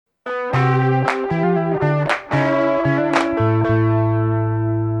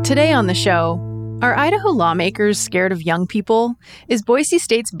Today on the show, are Idaho lawmakers scared of young people? Is Boise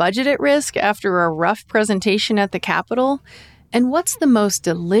State's budget at risk after a rough presentation at the Capitol? And what's the most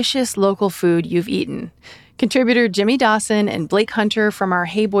delicious local food you've eaten? Contributor Jimmy Dawson and Blake Hunter from our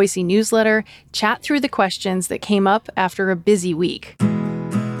Hey Boise newsletter chat through the questions that came up after a busy week.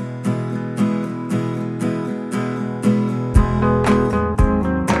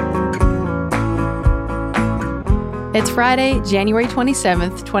 It's Friday, January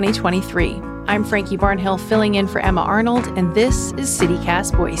 27th, 2023. I'm Frankie Barnhill filling in for Emma Arnold, and this is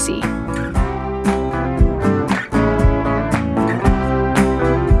CityCast Boise.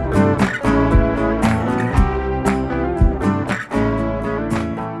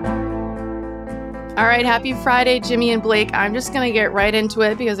 All right, happy Friday, Jimmy and Blake. I'm just going to get right into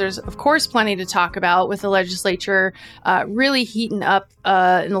it because there's, of course, plenty to talk about with the legislature really heating up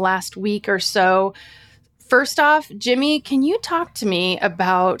in the last week or so. First off, Jimmy, can you talk to me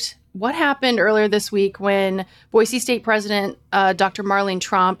about what happened earlier this week when Boise State President Dr. Marlene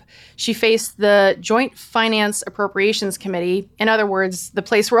Tromp, she faced the Joint Finance Appropriations Committee, in other words, the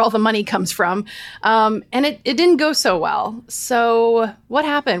place where all the money comes from, and it didn't go so well. So what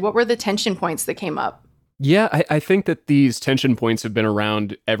happened? What were the tension points that came up? Yeah, I think that these tension points have been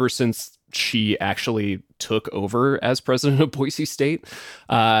around ever since she actually took over as president of Boise State.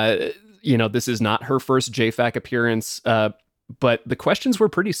 This is not her first JFAC appearance, but the questions were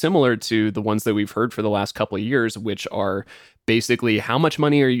pretty similar to the ones that we've heard for the last couple of years, which are basically how much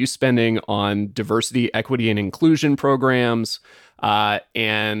money are you spending on diversity, equity, and inclusion programs?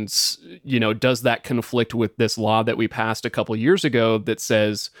 And does that conflict with this law that we passed a couple of years ago that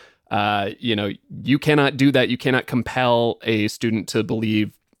says, you cannot do that. You cannot compel a student to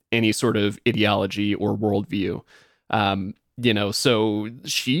believe any sort of ideology or worldview. So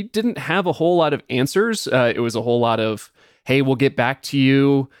she didn't have a whole lot of answers. It was a whole lot of, hey, we'll get back to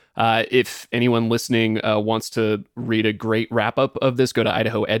you. If anyone listening wants to read a great wrap-up of this, go to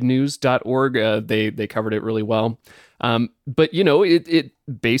idahoednews.org. They covered it really well. But it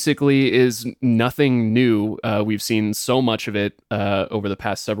basically is nothing new. We've seen so much of it over the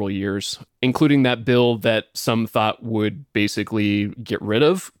past several years, including that bill that some thought would basically get rid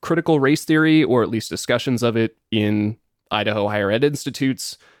of critical race theory, or at least discussions of it in Idaho higher ed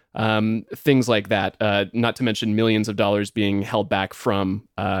institutes, things like that, not to mention millions of dollars being held back from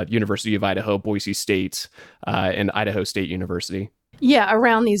University of Idaho, Boise State, and Idaho State University. Yeah,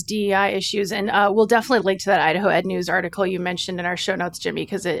 around these DEI issues. And we'll definitely link to that Idaho Ed News article you mentioned in our show notes, Jimmy,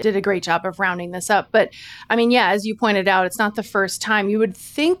 because it did a great job of rounding this up. But I mean, yeah, as you pointed out, it's not the first time. You would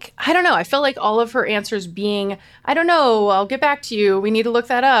think, I don't know, I felt like all of her answers being, I don't know, I'll get back to you. We need to look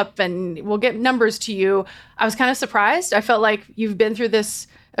that up and we'll get numbers to you. I was kind of surprised. I felt like you've been through this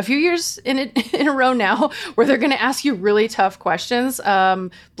a few years in a row now where they're going to ask you really tough questions.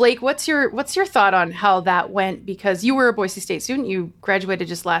 Blake, what's your thought on how that went? Because you were a Boise State student. You graduated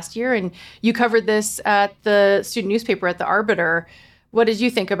just last year and you covered this at the student newspaper at the Arbiter. What did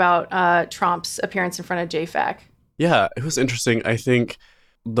you think about Tromp's appearance in front of JFAC? Yeah, it was interesting. I think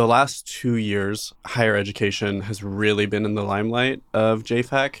the last 2 years, higher education has really been in the limelight of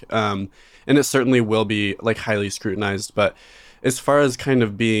JFAC. And it certainly will be highly scrutinized, but as far as kind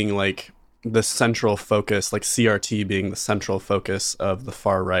of being the central focus, CRT being the central focus of the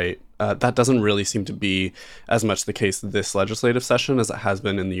far right, that doesn't really seem to be as much the case this legislative session as it has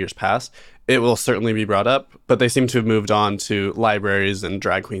been in the years past. It will certainly be brought up, but they seem to have moved on to libraries and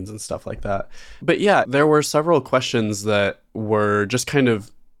drag queens and stuff like that. But yeah, there were several questions that were just kind of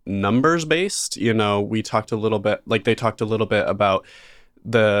numbers based. We talked a little bit, they talked a little bit about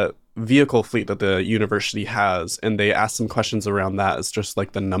the vehicle fleet that the university has, and they asked some questions around that. It's just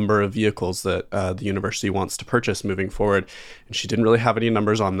the number of vehicles that the university wants to purchase moving forward, and she didn't really have any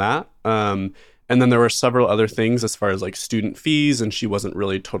numbers on that. And then there were several other things as far as student fees, and she wasn't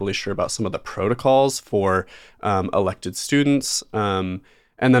really totally sure about some of the protocols for elected students. And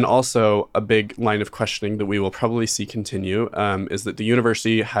then also a big line of questioning that we will probably see continue is that the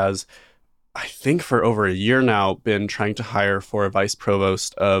university has, I think for over a year now, been trying to hire for a vice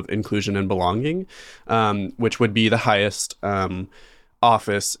provost of inclusion and belonging, which would be the highest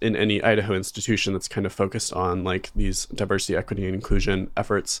office in any Idaho institution that's kind of focused on these diversity, equity, and inclusion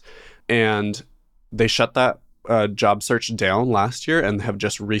efforts. And they shut that job search down last year and have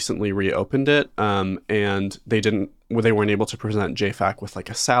just recently reopened it. And they weren't able to present JFAC with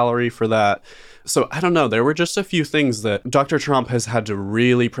a salary for that. So I don't know. There were just a few things that Dr. Tromp has had to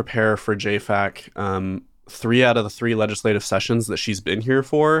really prepare for JFAC 3 out of the 3 legislative sessions that she's been here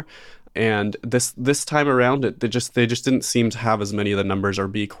for. And this time around, they just didn't seem to have as many of the numbers or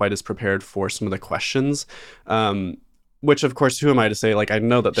be quite as prepared for some of the questions. Which, of course, who am I to say? Like, I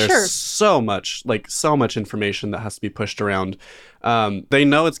know that there's Sure. so much information that has to be pushed around. They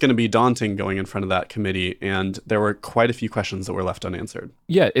know it's going to be daunting going in front of that committee, and there were quite a few questions that were left unanswered.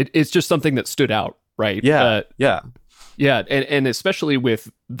 Yeah, it's just something that stood out, right? Yeah. And especially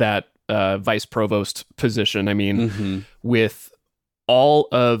with that vice provost position. I mean, with all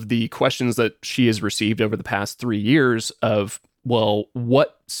of the questions that she has received over the past 3 years of, well,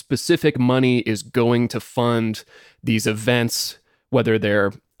 what specific money is going to fund these events, whether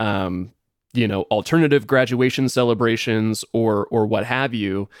they're, alternative graduation celebrations or what have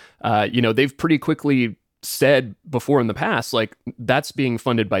you, they've pretty quickly said before in the past, like, that's being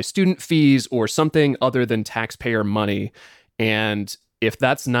funded by student fees or something other than taxpayer money. And if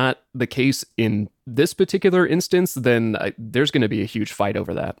that's not the case in this particular instance, then there's going to be a huge fight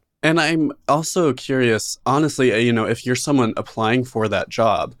over that. And I'm also curious, honestly, if you're someone applying for that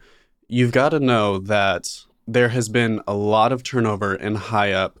job, you've got to know that there has been a lot of turnover in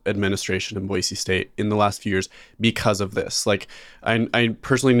high up administration in Boise State in the last few years because of this. Like, I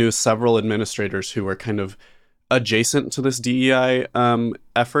personally knew several administrators who were kind of adjacent to this DEI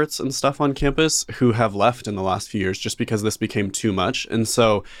efforts and stuff on campus who have left in the last few years just because this became too much. And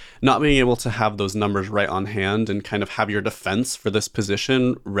so not being able to have those numbers right on hand and kind of have your defense for this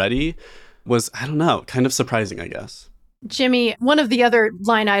position ready was, I don't know, kind of surprising, I guess. Jimmy, one of the other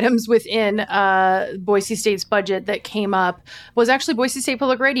line items within Boise State's budget that came up was actually Boise State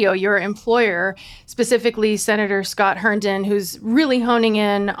Public Radio, your employer, specifically Senator Scott Herndon, who's really honing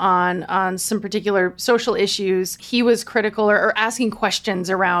in on some particular social issues. He was critical or asking questions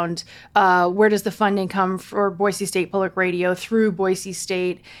around where does the funding come for Boise State Public Radio through Boise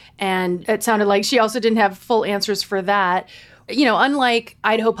State. And it sounded like she also didn't have full answers for that. Unlike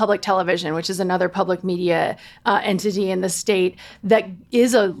Idaho Public Television, which is another public media entity in the state, that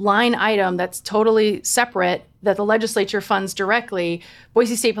is a line item that's totally separate, that the legislature funds directly,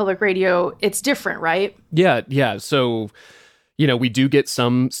 Boise State Public Radio, it's different, right? Yeah. So, we do get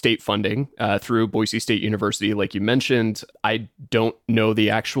some state funding through Boise State University, like you mentioned. I don't know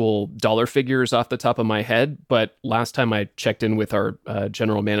the actual dollar figures off the top of my head, but last time I checked in with our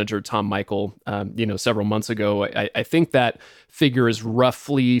general manager, Tom Michael, several months ago, I think that figure is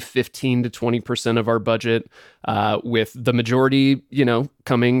roughly 15 to 20% of our budget, with the majority,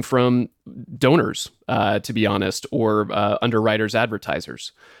 coming from donors, to be honest, or underwriters,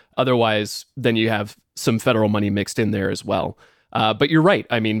 advertisers. Otherwise, then you have some federal money mixed in there as well. But you're right.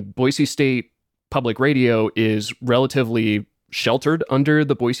 I mean, Boise State Public Radio is relatively sheltered under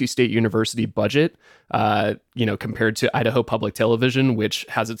the Boise State University budget, compared to Idaho Public Television, which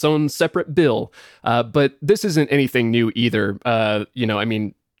has its own separate bill. But this isn't anything new either.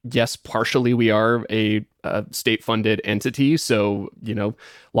 Yes, partially we are a state-funded entity. So,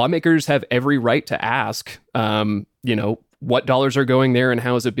 lawmakers have every right to ask, what dollars are going there and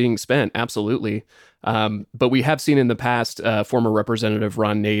how is it being spent? Absolutely. But we have seen in the past, former Representative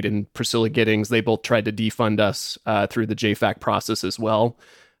Ron Nate and Priscilla Giddings, they both tried to defund us through the JFAC process as well.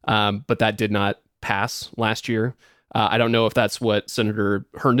 But that did not pass last year. I don't know if that's what Senator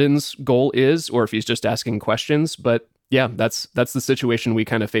Herndon's goal is or if he's just asking questions. But yeah, that's the situation we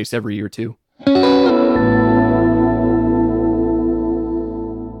kind of face every year too.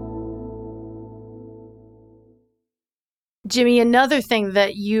 Jimmy, another thing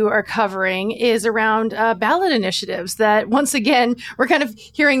that you are covering is around ballot initiatives that, once again, we're kind of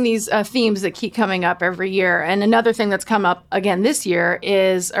hearing these themes that keep coming up every year. And another thing that's come up again this year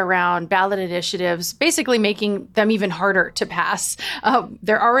is around ballot initiatives, basically making them even harder to pass.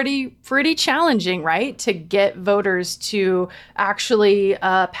 They're already pretty challenging, right, to get voters to actually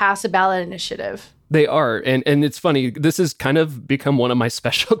pass a ballot initiative. They are. And it's funny, this has kind of become one of my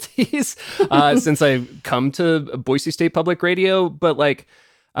specialties since I've come to Boise State Public Radio. But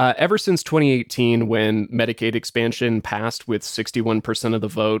ever since 2018, when Medicaid expansion passed with 61% of the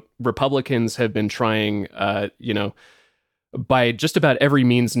vote, Republicans have been trying, by just about every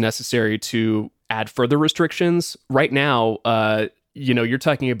means necessary to add further restrictions. Right now, you're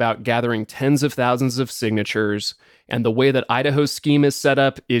talking about gathering tens of thousands of signatures. And the way that Idaho's scheme is set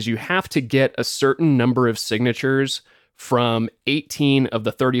up is you have to get a certain number of signatures from 18 of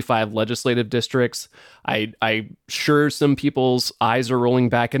the 35 legislative districts. I'm sure some people's eyes are rolling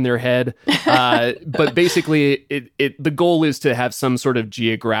back in their head. But basically, the goal is to have some sort of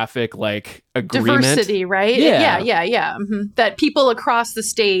geographic agreement. Diversity, right? Yeah. Mm-hmm. That people across the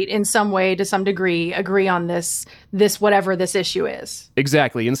state in some way, to some degree, agree on this whatever this issue is.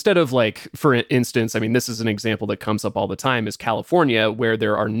 Exactly. Instead of for instance, this is an example that comes up all the time, is California, where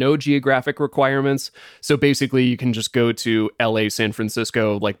there are no geographic requirements. So basically you can just go go to LA, San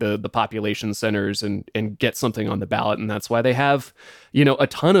Francisco, like the population centers, and get something on the ballot. And that's why they have, a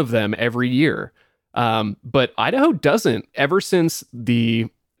ton of them every year. But Idaho doesn't. Ever since the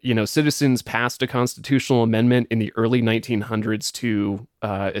citizens passed a constitutional amendment in the early 1900s to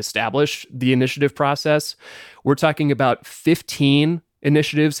establish the initiative process, we're talking about 15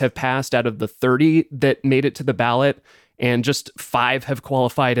 initiatives have passed out of the 30 that made it to the ballot, and just 5 have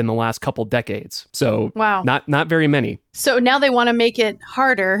qualified in the last couple decades. So wow, not very many. So now they want to make it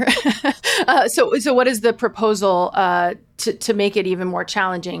harder. So what is the proposal to make it even more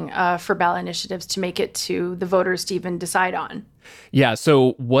challenging for ballot initiatives to make it to the voters to even decide on? Yeah,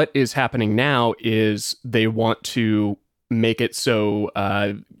 so what is happening now is they want to make it so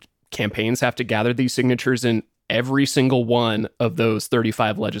campaigns have to gather these signatures in every single one of those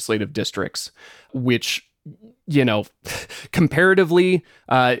 35 legislative districts, which, comparatively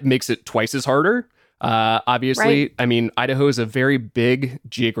makes it twice as harder. Obviously, right. I mean, Idaho is a very big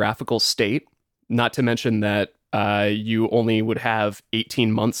geographical state, not to mention that you only would have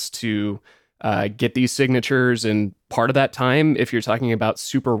 18 months to get these signatures. And part of that time, if you're talking about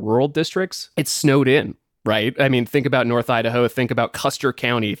super rural districts, it's snowed in, right? I mean, think about North Idaho, think about Custer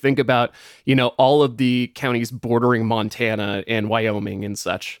County, think about, all of the counties bordering Montana and Wyoming and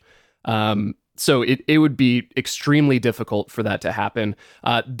such. So it would be extremely difficult for that to happen.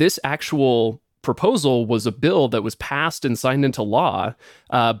 This actual proposal was a bill that was passed and signed into law,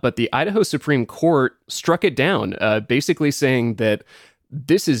 but the Idaho Supreme Court struck it down, basically saying that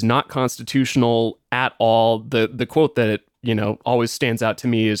this is not constitutional at all. The quote that always stands out to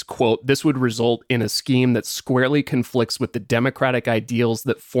me is, quote, "This would result in a scheme that squarely conflicts with the democratic ideals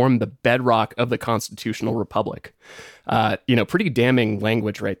that form the bedrock of the constitutional republic." Pretty damning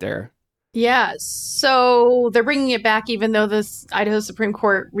language right there. Yeah, so they're bringing it back, even though this Idaho Supreme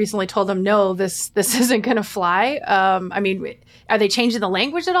Court recently told them, no, this isn't going to fly. I mean, are they changing the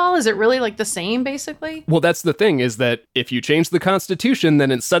language at all? Is it really like the same, basically? Well, that's the thing, is that if you change the Constitution,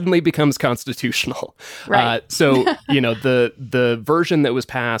 then it suddenly becomes constitutional. Right. So, the version that was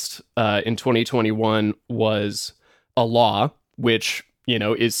passed in 2021 was a law, which,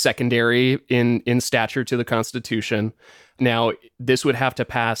 is secondary in stature to the Constitution. Now, this would have to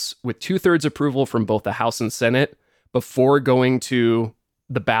pass with 2/3 approval from both the House and Senate before going to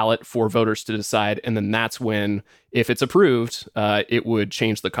the ballot for voters to decide. And then that's when, if it's approved, it would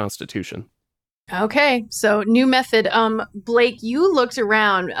change the Constitution. Okay, so new method. Blake, you looked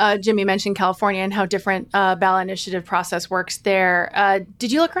around. Jimmy mentioned California and how different ballot initiative process works there.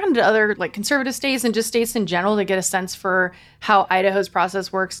 Did you look around at other conservative states and just states in general to get a sense for how Idaho's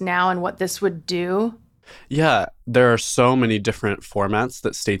process works now and what this would do? Yeah, there are so many different formats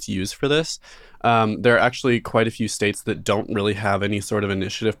that states use for this. There are actually quite a few states that don't really have any sort of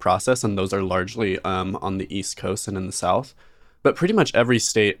initiative process, and those are largely on the East Coast and in the South. But pretty much every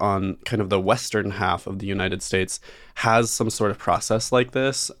state on kind of the western half of the United States has some sort of process like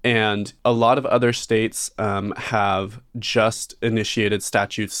this. And a lot of other states have just initiated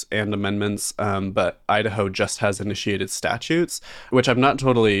statutes and amendments, but Idaho just has initiated statutes, which I'm not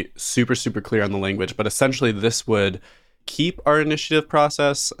totally super clear on the language. But essentially, this would keep our initiative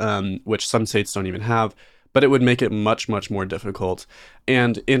process, which some states don't even have, but it would make it much more difficult.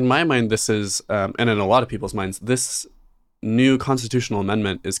 And in my mind, this is, and in a lot of people's minds, this new constitutional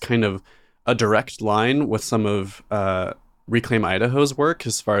amendment is kind of a direct line with some of Reclaim Idaho's work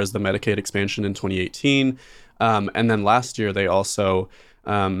as far as the Medicaid expansion in 2018. And then last year, they also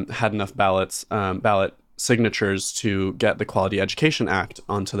had enough ballot signatures to get the Quality Education Act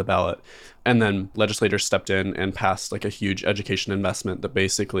onto the ballot. And then legislators stepped in and passed a huge education investment that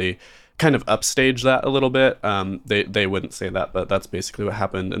basically kind of upstaged that a little bit. They wouldn't say that, but that's basically what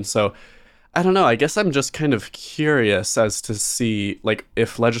happened. And so I don't know. I guess I'm just kind of curious as to see,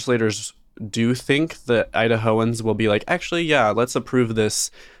 if legislators do think that Idahoans will be actually, yeah, let's approve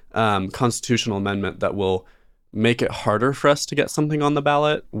this constitutional amendment that will make it harder for us to get something on the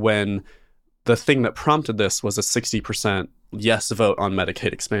ballot, when the thing that prompted this was a 60% yes vote on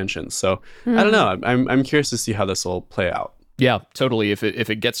Medicaid expansion. So I don't know. I'm curious to see how this will play out. Yeah, totally. If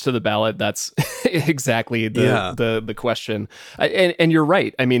it gets to the ballot, that's exactly the question. And you're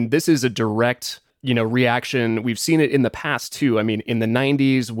right. I mean, this is a direct, reaction. We've seen it in the past too. I mean, in the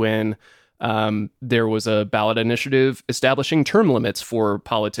 90s when there was a ballot initiative establishing term limits for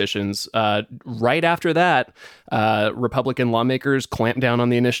politicians. Right after that, Republican lawmakers clamped down on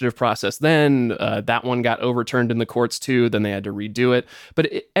the initiative process. Then that one got overturned in the courts too. Then they had to redo it.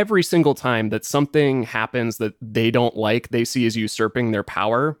 But every single time that something happens that they don't like, they see as usurping their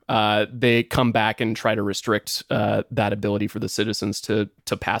power, they come back and try to restrict that ability for the citizens to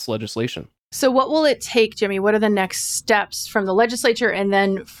pass legislation. So what will it take, Jimmy? What are the next steps from the legislature and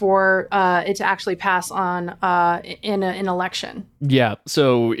then for it to actually pass on in an election? Yeah,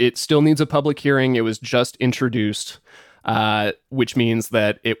 so it still needs a public hearing. It was just introduced, which means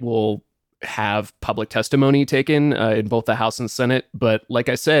that it will have public testimony taken in both the House and Senate. But like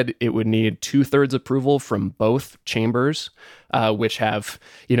I said, it would need 2/3 approval from both chambers, which have,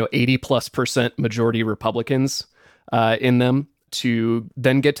 80+% majority Republicans in them, to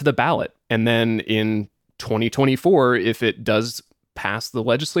then get to the ballot. And then in 2024, if it does pass the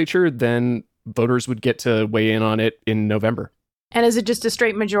legislature, then voters would get to weigh in on it in November. And is it just a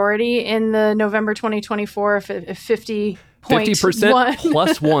straight majority in the November 2024 if 50%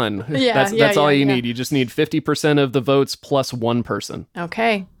 plus one? That's all you need. You just need 50% of the votes plus one person.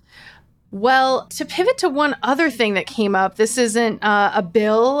 Okay. Well, to pivot to one other thing that came up, this isn't a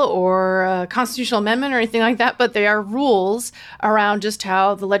bill or a constitutional amendment or anything like that, but they are rules around just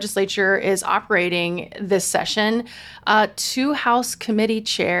how the legislature is operating this session. Two House committee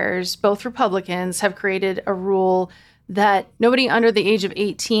chairs, both Republicans, have created a rule that nobody under the age of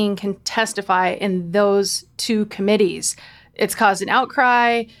 18 can testify in those two committees. It's caused an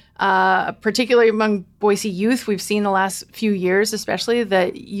outcry, particularly among Boise youth. We've seen the last few years, especially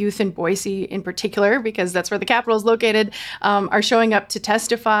the youth in Boise in particular, because that's where the Capitol is located, are showing up to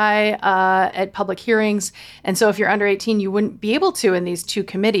testify at public hearings. And so if you're under 18, you wouldn't be able to in these two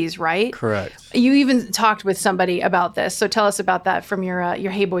committees, right? Correct. You even talked with somebody about this. So tell us about that from your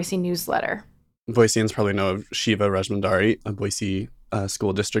Hey Boise newsletter. Boiseans probably know of Shiva Rajmandari, a Boise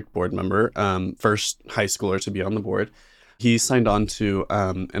school district board member, first high schooler to be on the board. He signed on to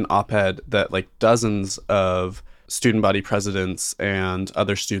an op-ed that dozens of student body presidents and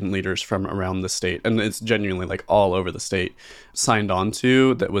other student leaders from around the state, and it's genuinely all over the state, signed on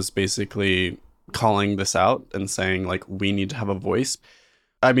to, that was basically calling this out and saying we need to have a voice.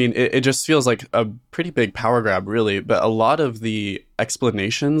 I mean, it just feels like a pretty big power grab, really. But a lot of the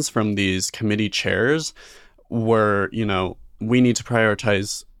explanations from these committee chairs were, we need to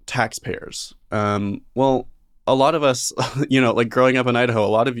prioritize taxpayers. Well, a lot of us, growing up in Idaho,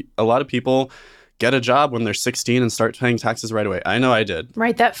 a lot of people get a job when they're 16 and start paying taxes right away. I know I did.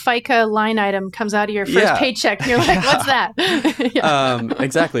 Right. That FICA line item comes out of your first paycheck. And you're like, what's that?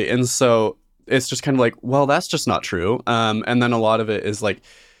 Exactly. And so it's just kind of well, that's just not true. And then a lot of it is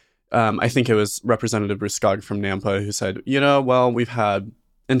I think it was Representative Ruskog from Nampa who said, well, we've had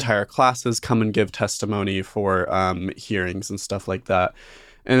entire classes come and give testimony for hearings and stuff like that.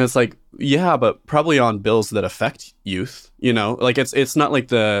 And it's yeah, but probably on bills that affect youth, it's not like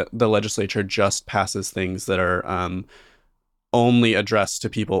the legislature just passes things that are only addressed to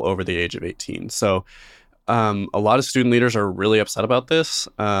people over the age of 18. So a lot of student leaders are really upset about this.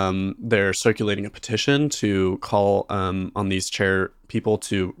 They're circulating a petition to call on these chair people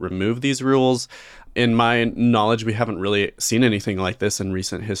to remove these rules. In my knowledge, we haven't really seen anything like this in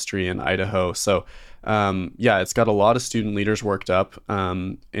recent history in Idaho. So it's got a lot of student leaders worked up.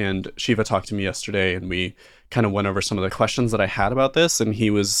 And Shiva talked to me yesterday, and we kind of went over some of the questions that I had about this, and he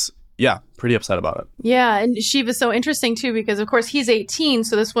was pretty upset about it. Yeah, and Shiva's so interesting too, because of course he's 18,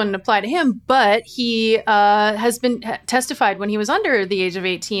 so this wouldn't apply to him, but he has been testified when he was under the age of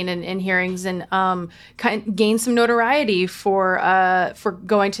 18 in hearings, and gained some notoriety for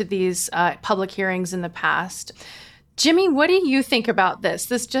going to these public hearings in the past. Jimmy, what do you think about this?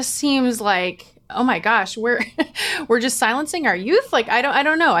 This just seems like, oh my gosh, we're just silencing our youth. I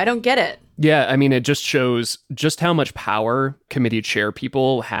don't know. I don't get it. Yeah, I mean, it just shows just how much power committee chair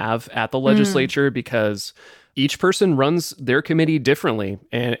people have at the legislature, because each person runs their committee differently.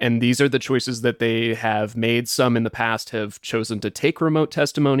 And these are the choices that they have made. Some in the past have chosen to take remote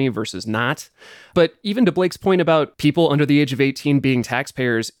testimony versus not. But even to Blake's point about people under the age of 18 being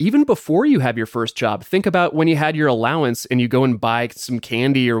taxpayers, even before you have your first job, think about when you had your allowance and you go and buy some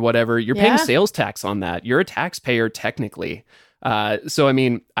candy or whatever, you're paying sales tax on that. You're a taxpayer technically. So, I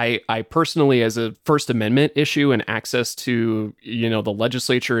mean, I personally, as a First Amendment issue and access to, the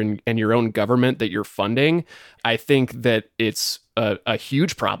legislature and your own government that you're funding, I think that it's a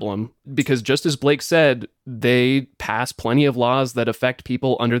huge problem, because just as Blake said, they pass plenty of laws that affect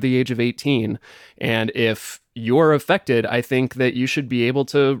people under the age of 18. And if you're affected, I think that you should be able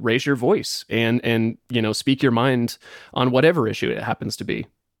to raise your voice and speak your mind on whatever issue it happens to be.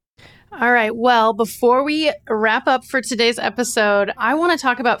 All right. Well, before we wrap up for today's episode, I want to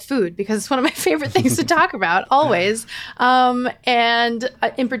talk about food, because it's one of my favorite things to talk about always. And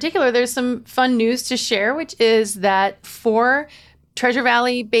in particular, there's some fun news to share, which is that 4 Treasure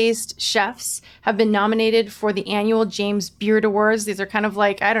Valley-based chefs have been nominated for the annual James Beard Awards. These are kind of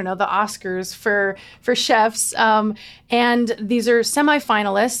like, I don't know, the Oscars for chefs. And these are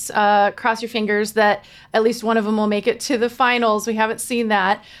semifinalists. Cross your fingers that at least one of them will make it to the finals. We haven't seen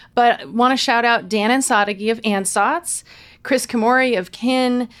that. But want to shout out Dan Ansadagi of Ansats, Chris Kamori of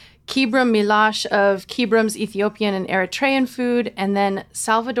Kin, Kibram Milash of Kibram's Ethiopian and Eritrean food, and then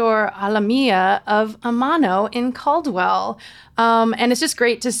Salvador Alamia of Amano in Caldwell. And it's just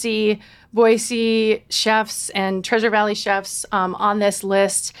great to see Boise chefs and Treasure Valley chefs on this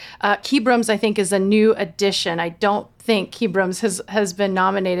list. Kibram's, I think, is a new addition. I don't think Kibram's has been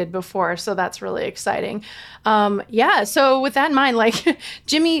nominated before, so that's really exciting. So with that in mind, like,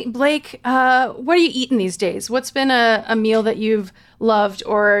 Jimmy, Blake, what are you eating these days? What's been a meal that you've loved,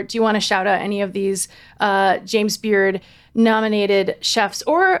 or do you want to shout out any of these James Beard nominated chefs,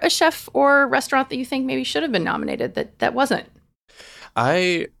 or a chef or restaurant that you think maybe should have been nominated that wasn't?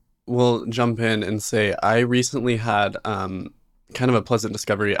 I will jump in and say I recently had kind of a pleasant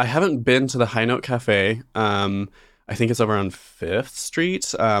discovery. I haven't been to the High Note Cafe. I think it's over on 5th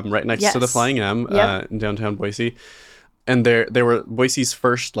Street, right next to the Flying M in downtown Boise. And they were Boise's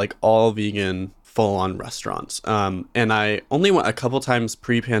first like all vegan full-on restaurants. And I only went a couple times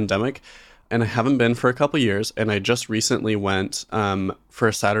pre-pandemic, and I haven't been for a couple years. And I just recently went for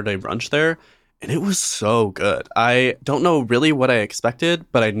a Saturday brunch there. And it was so good. I don't know really what I expected,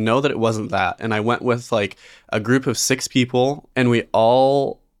 but I know that it wasn't that. And I went with like a group of 6 people, and we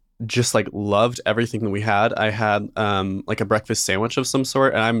all just like loved everything that we had. I had like a breakfast sandwich of some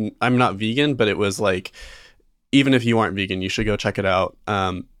sort, and I'm not vegan, but it was like, even if you aren't vegan, you should go check it out.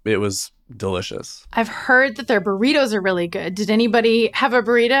 It was delicious. I've heard that their burritos are really good. Did anybody have a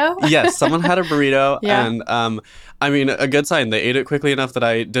burrito? Yes, someone had a burrito. And I mean, a good sign. They ate it quickly enough that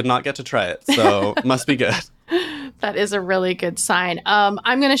I did not get to try it. So must be good. That is a really good sign.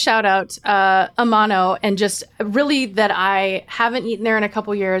 I'm going to shout out Amano, and just really that I haven't eaten there in a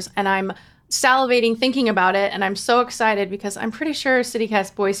couple years, and I'm salivating thinking about it, and I'm so excited because I'm pretty sure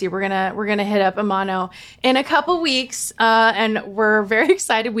CityCast Boise we're gonna hit up Amano in a couple weeks, and we're very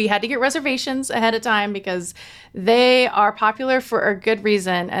excited. We had to get reservations ahead of time because they are popular for a good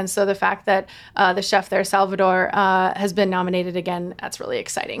reason, and so the fact that the chef there, Salvador, has been nominated again, that's really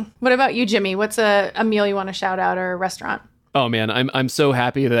exciting. What about you, Jimmy? What's a meal you want to shout out, or a restaurant? Oh man, I'm so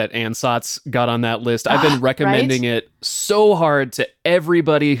happy that Ansats got on that list. I've been recommending it so hard to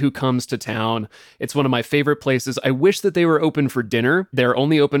everybody who comes to town. It's one of my favorite places. I wish that they were open for dinner. They're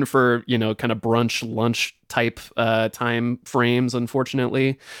only open for, kind of brunch, lunch type time frames,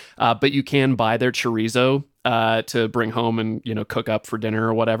 unfortunately. But you can buy their chorizo to bring home and, cook up for dinner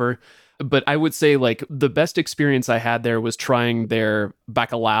or whatever. But I would say like the best experience I had there was trying their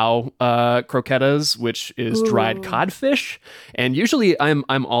bacalao croquetas, which is dried codfish. And usually I'm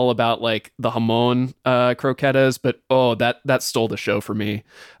all about like the jamon croquetas, but that stole the show for me.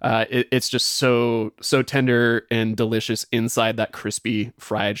 It's just so tender and delicious inside that crispy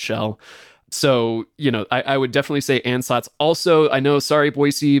fried shell. So, I would definitely say Ansats. Also, I know, sorry,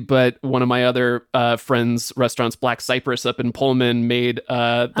 Boise, but one of my other friends' restaurants, Black Cypress up in Pullman, made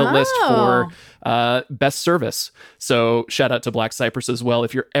the list for best service. So shout out to Black Cypress as well.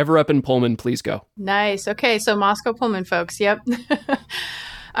 If you're ever up in Pullman, please go. Nice. Okay, so Moscow Pullman, folks. Yep.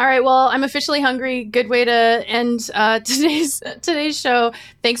 All right. Well, I'm officially hungry. Good way to end today's show.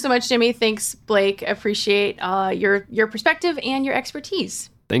 Thanks so much, Jimmy. Thanks, Blake. I appreciate your perspective and your expertise.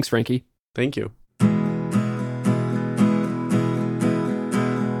 Thanks, Frankie. Thank you.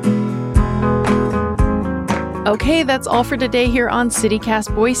 Okay, that's all for today here on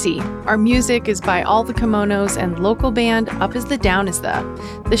CityCast Boise. Our music is by All the Kimonos and local band Up Is the Down Is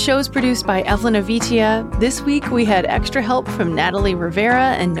the. The show is produced by Evelyn Avitia. This week we had extra help from Natalie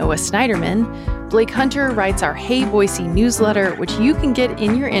Rivera and Noah Snyderman. Blake Hunter writes our Hey Boise newsletter, which you can get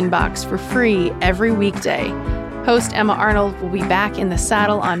in your inbox for free every weekday. Host Emma Arnold will be back in the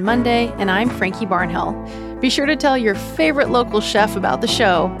saddle on Monday, and I'm Frankie Barnhill. Be sure to tell your favorite local chef about the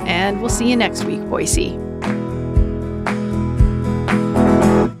show, and we'll see you next week, Boise.